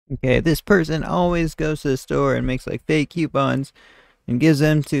Okay, this person always goes to the store and makes like fake coupons and gives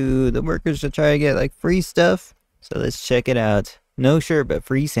them to the workers to try to get like free stuff. So let's check it out. No shirt, but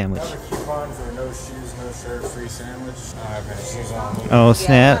free sandwich. Coupon for no shoes, no shirt, free sandwich. I don't have any shoes on. Oh,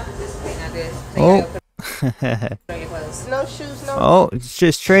 snap. Oh. No shoes, no. Oh, it's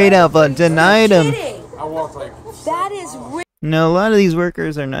just trade out, but denied him. I walk like. That is real. No, a lot of these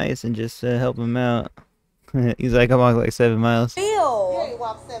workers are nice and just help him out. He's like, I walk like 7 miles. You ain't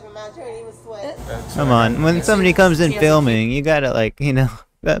walk 7 miles, you ain't even sweat. Come on, when somebody comes in filming, you gotta like, you know,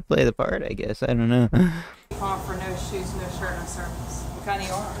 gotta play the part, I guess. I don't know. Coupon for no shoes, no shirt, no service. What kind of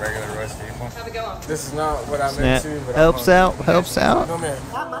you want? Regular rusty coupon. Have it go. This is not what I'm Snap. into. But Helps out, helps out. No, man.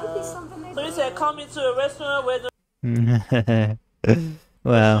 That might be something they So he said, come into a restaurant where the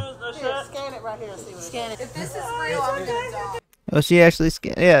Wow. no Here, shirt. scan it right here and see what Scan it. If this is real, I'm gonna die. Oh, she actually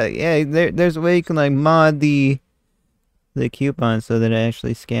scanned. Yeah. There's a way you can like mod the coupon so that it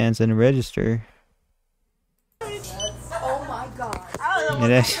actually scans and register. Oh my god. I don't know It what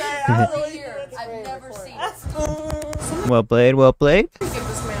to actually- say. I don't know what to Here, say. I've never seen it. Well played, well played. Give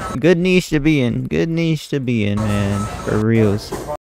this man a Good niche to be in. Good niche to be in, man. For reals.